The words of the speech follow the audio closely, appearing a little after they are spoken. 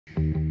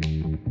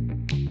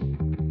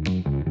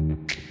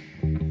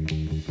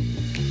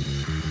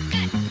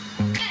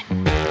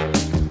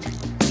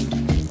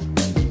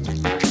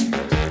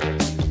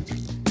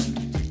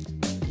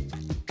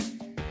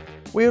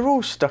We are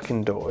all stuck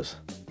indoors,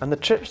 and the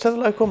trips to the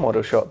local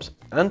model shops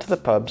and to the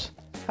pubs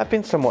have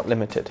been somewhat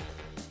limited,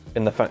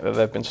 in the fact that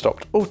they've been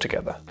stopped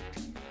altogether.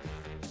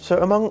 So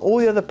among all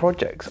the other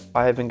projects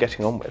I have been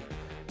getting on with,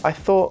 I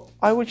thought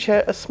I would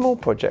share a small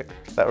project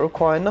that will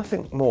require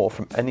nothing more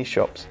from any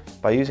shops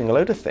by using a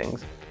load of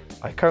things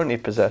I currently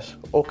possess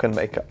or can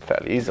make up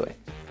fairly easily.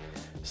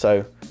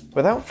 So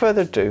without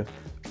further ado,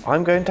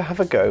 I'm going to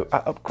have a go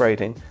at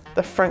upgrading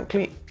the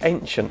frankly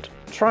ancient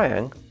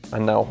Triang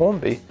and now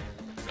Hornby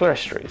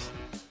Clerestories.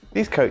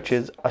 These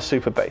coaches are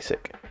super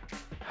basic,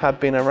 have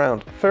been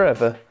around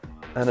forever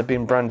and have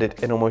been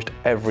branded in almost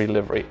every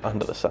livery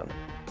under the sun.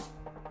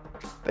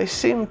 They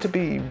seem to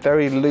be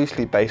very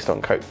loosely based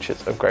on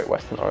coaches of Great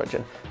Western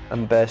origin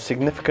and bear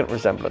significant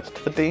resemblance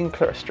to the Dean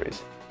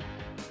Clerestories,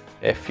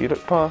 if you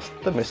look past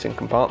the missing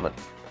compartment.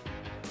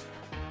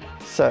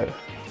 So,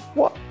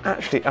 what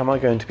actually am I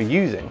going to be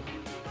using?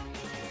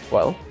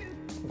 Well,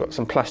 I've got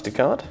some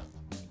plasticard,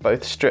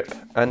 both strip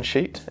and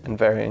sheet in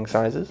varying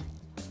sizes,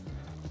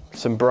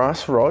 some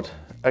brass rod,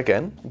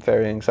 again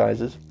varying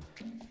sizes,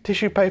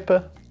 tissue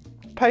paper,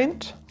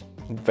 paint,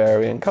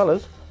 varying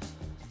colours,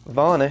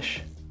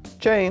 varnish,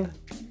 chain,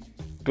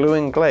 glue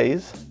and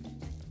glaze,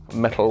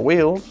 metal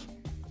wheels,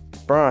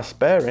 brass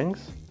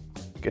bearings,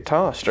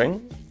 guitar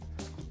string,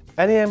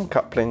 NEM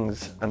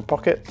couplings and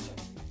pockets,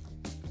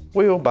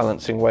 wheel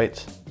balancing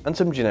weights and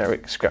some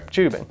generic scrap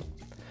tubing.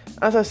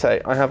 As I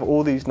say, I have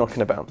all these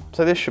knocking about,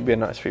 so this should be a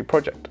nice free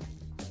project.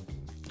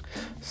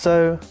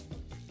 So,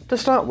 to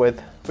start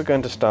with, we're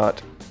going to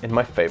start in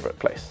my favourite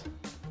place,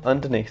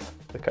 underneath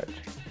the coach.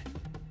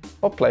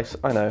 Odd place,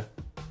 I know,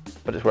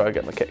 but it's where I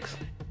get my kicks.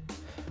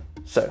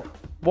 So,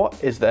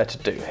 what is there to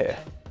do here?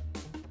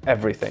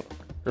 Everything.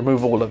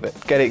 Remove all of it,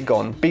 get it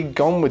gone, be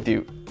gone with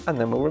you, and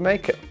then we'll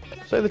remake it.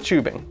 So the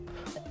tubing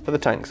for the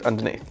tanks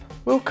underneath.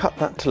 We'll cut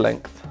that to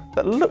length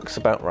that looks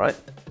about right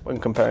when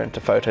comparing to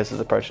photos of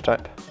the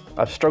prototype.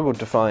 I've struggled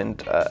to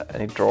find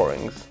any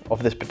drawings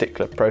of this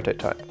particular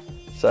prototype,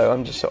 so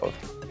I'm just sort of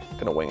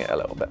going to wing it a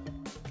little bit.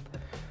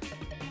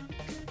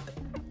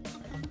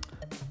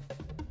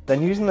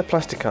 Then using the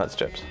plasticard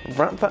strips,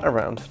 wrap that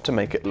around to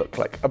make it look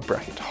like a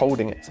bracket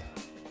holding it.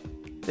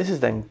 This is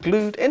then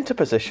glued into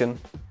position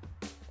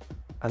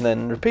and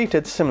then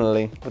repeated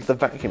similarly with the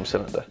vacuum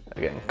cylinder.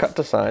 Again, cut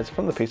to size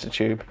from the piece of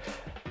tube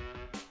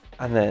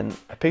and then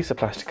a piece of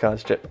plasticard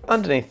strip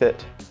underneath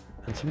it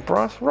and some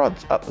brass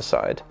rods up the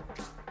side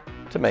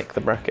to make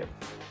the bracket.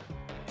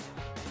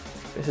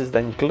 This is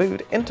then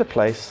glued into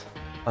place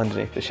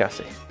underneath the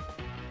chassis.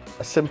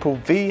 A simple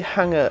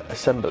V-hanger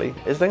assembly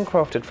is then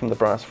crafted from the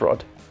brass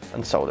rod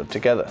and soldered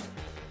together.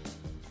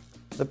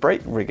 The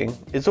brake rigging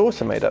is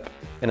also made up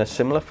in a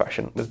similar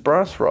fashion with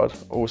brass rod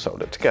all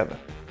soldered together.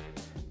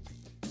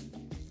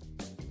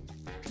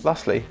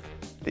 Lastly,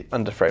 the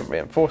underframe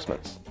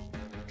reinforcements.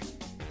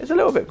 It's a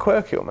little bit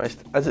quirky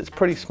almost, as it's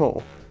pretty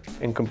small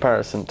in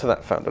comparison to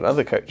that found on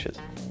other coaches.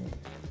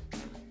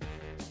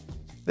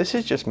 This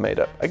is just made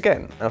up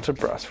again out of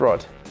brass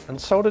rod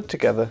and soldered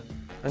together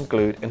and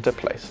glued into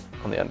place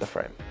on the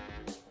underframe.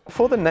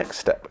 For the next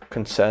step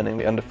concerning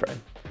the underframe,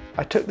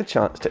 I took the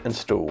chance to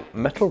install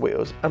metal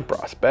wheels and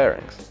brass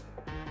bearings.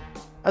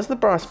 As the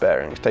brass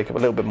bearings take up a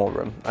little bit more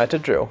room, I had to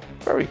drill,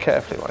 very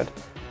carefully mind,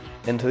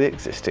 into the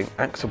existing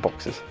axle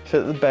boxes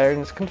so that the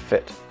bearings can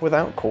fit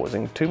without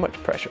causing too much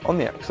pressure on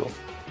the axle,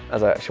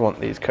 as I actually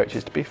want these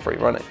coaches to be free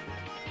running.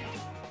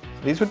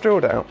 So these were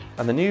drilled out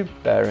and the new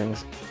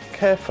bearings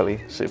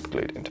carefully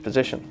superglued into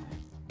position.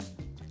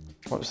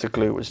 Once the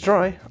glue was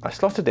dry, I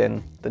slotted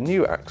in the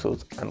new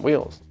axles and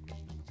wheels.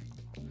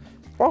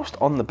 Whilst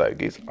on the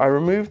bogies, I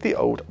removed the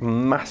old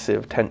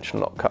massive tension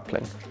lock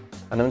coupling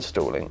and am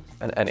installing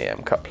an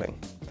NEM coupling.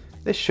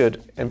 This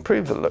should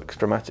improve the looks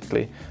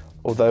dramatically,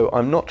 although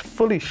I'm not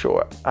fully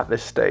sure at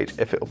this stage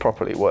if it will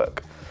properly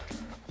work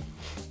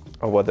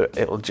or whether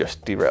it'll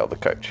just derail the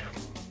coach.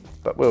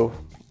 But we'll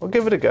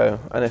give it a go,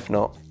 and if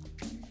not,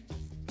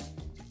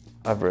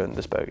 I've ruined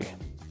this bogie.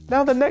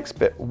 Now the next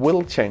bit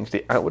will change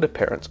the outward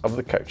appearance of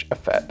the coach a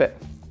fair bit.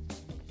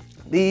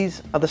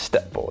 These are the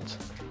step boards.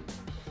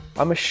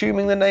 I'm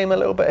assuming the name a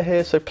little bit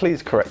here, so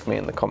please correct me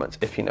in the comments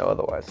if you know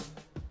otherwise.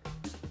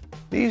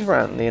 These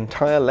ran the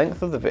entire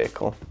length of the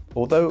vehicle,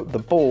 although the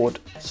board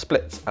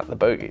splits at the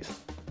bogies.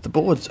 The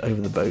boards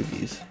over the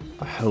bogies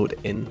are held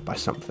in by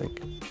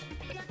something.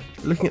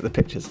 Looking at the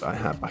pictures I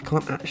have, I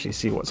can't actually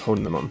see what's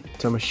holding them on,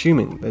 so I'm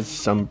assuming there's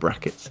some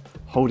brackets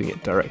holding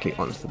it directly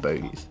onto the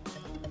bogies.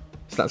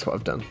 So that's what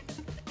I've done.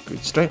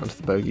 Glued straight onto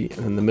the bogie,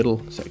 and in the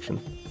middle section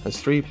has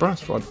 3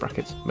 brass rod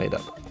brackets made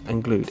up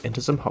and glued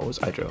into some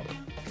holes I drilled.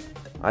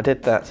 I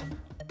did that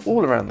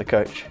all around the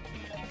coach,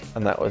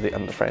 and that was the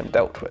underframe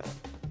dealt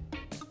with.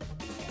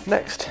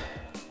 Next,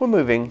 we're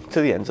moving to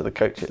the ends of the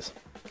coaches.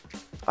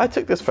 I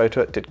took this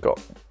photo at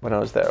Didcot when I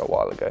was there a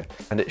while ago,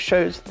 and it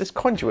shows this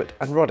conduit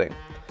and rodding,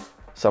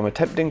 so I'm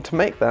attempting to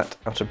make that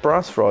out of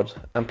brass rod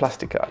and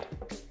plasticard.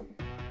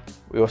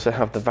 We also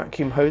have the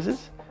vacuum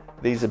hoses.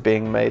 These are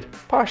being made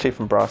partially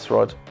from brass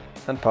rod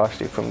and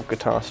partially from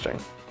guitar string.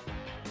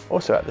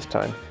 Also at this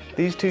time, the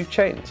these two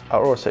chains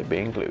are also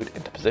being glued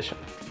into position.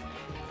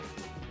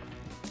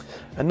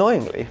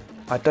 Annoyingly,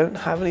 I don't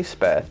have any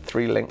spare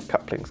 3-link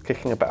couplings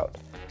kicking about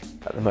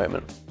at the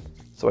moment,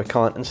 so I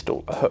can't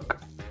install a hook.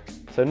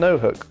 So no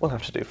hook will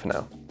have to do for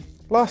now.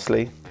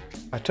 Lastly,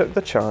 I took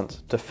the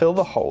chance to fill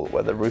the hole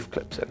where the roof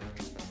clips in,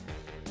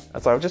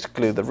 as I'll just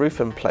glue the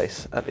roof in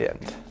place at the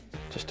end,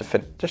 just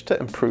to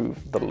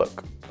improve the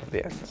look of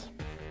the ends.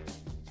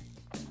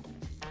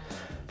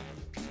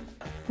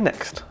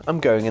 Next,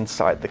 I'm going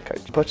inside the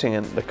coach, putting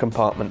in the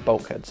compartment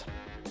bulkheads.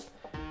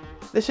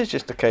 This is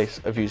just a case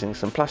of using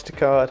some plastic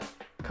card,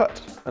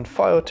 cut and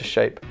filed to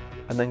shape,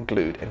 and then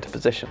glued into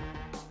position.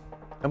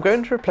 I'm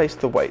going to replace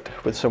the weight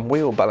with some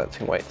wheel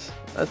balancing weights,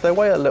 as they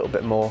weigh a little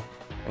bit more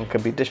and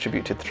can be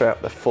distributed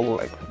throughout the full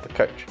length of the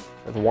coach,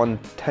 with one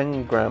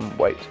 10-gram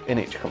weight in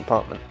each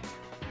compartment.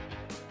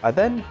 I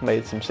then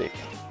made some seats.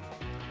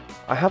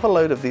 I have a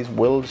load of these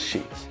willed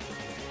sheets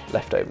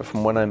left over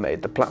from when I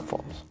made the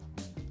platforms,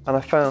 and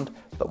I found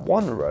that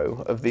one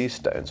row of these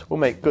stones will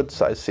make good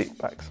sized seat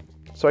backs,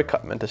 so I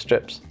cut them into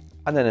strips,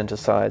 and then into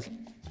size,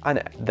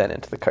 and then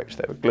into the coach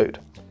they were glued.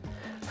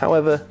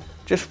 However,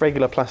 just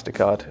regular plastic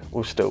card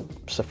will still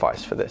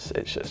suffice for this,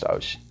 it's just I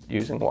was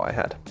using what I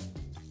had.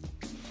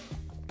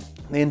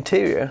 The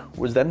interior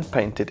was then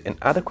painted in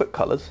adequate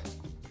colours,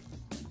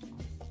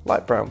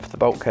 light brown for the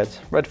bulkheads,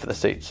 red for the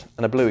seats,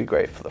 and a bluey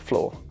grey for the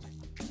floor.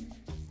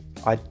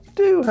 I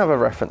do have a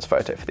reference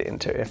photo for the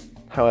interior,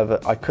 however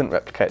I couldn't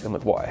replicate them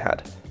with what I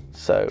had,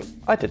 so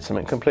I did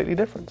something completely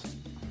different.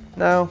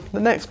 Now, the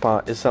next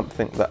part is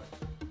something that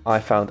I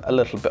found a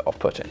little bit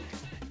off-putting,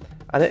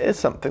 and it is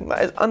something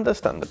that is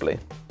understandably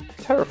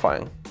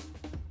terrifying.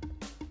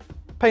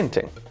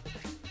 Painting.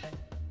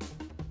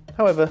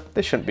 However,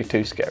 this shouldn't be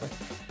too scary,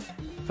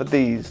 for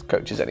these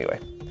coaches anyway.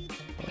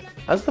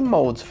 As the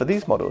moulds for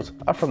these models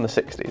are from the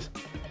 60s,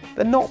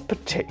 they're not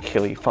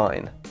particularly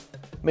fine,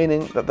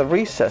 meaning that the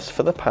recess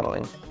for the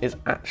panelling is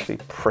actually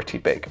pretty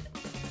big,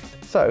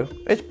 so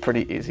it's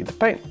pretty easy to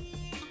paint.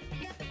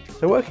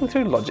 So working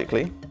through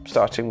logically,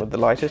 starting with the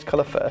lightest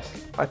colour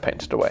first, I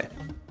painted away.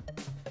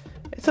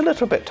 It's a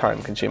little bit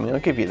time consuming, I'll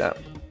give you that.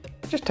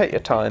 Just take your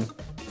time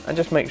and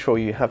just make sure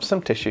you have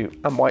some tissue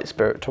and white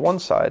spirit to one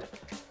side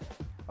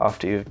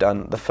after you've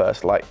done the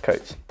first light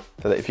coats,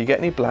 so that if you get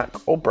any black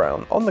or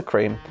brown on the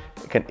cream,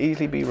 it can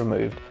easily be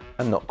removed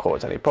and not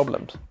cause any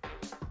problems.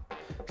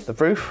 The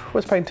roof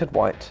was painted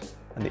white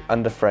and the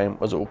underframe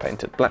was all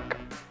painted black.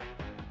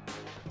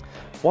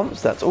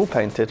 Once that's all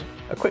painted,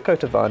 a quick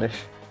coat of varnish.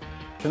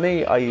 For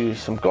me, I used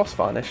some gloss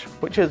varnish,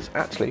 which is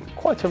actually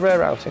quite a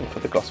rare outing for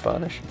the gloss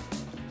varnish.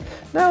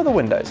 Now the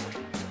windows.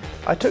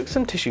 I took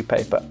some tissue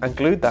paper and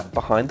glued that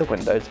behind the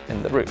windows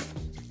in the roof,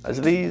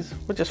 as these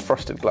were just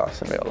frosted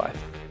glass in real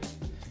life.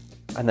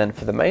 And then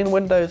for the main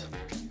windows,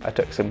 I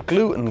took some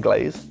glue and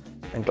glazed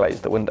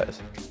the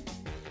windows.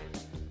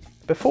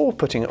 Before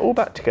putting it all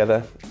back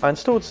together, I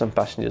installed some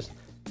passengers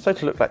so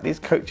to look like these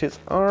coaches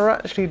are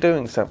actually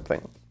doing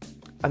something.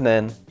 And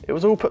then it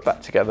was all put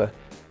back together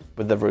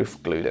with the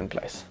roof glued in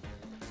place.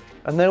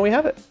 And there we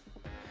have it.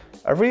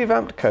 A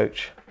revamped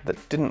coach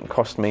that didn't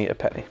cost me a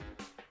penny.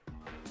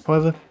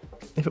 However,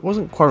 if it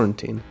wasn't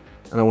quarantine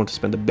and I want to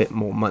spend a bit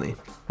more money,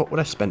 what would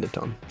I spend it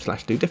on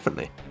 / do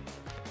differently?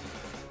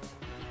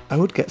 I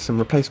would get some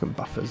replacement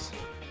buffers,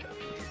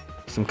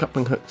 some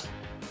coupling hooks,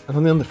 and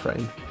on the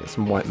underframe get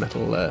some white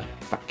metal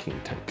vacuum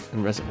tank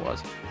and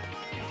reservoirs.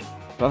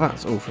 But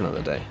that's all for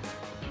another day.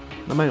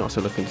 I may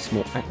also look into some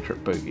more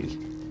accurate bogies,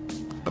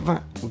 but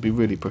that would be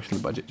really pushing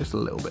the budget just a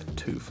little bit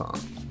too far.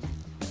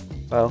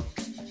 Well,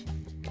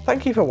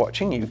 thank you for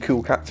watching, you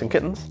cool cats and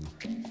kittens.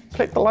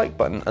 Click the like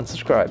button and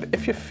subscribe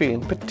if you're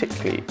feeling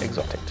particularly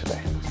exotic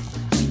today.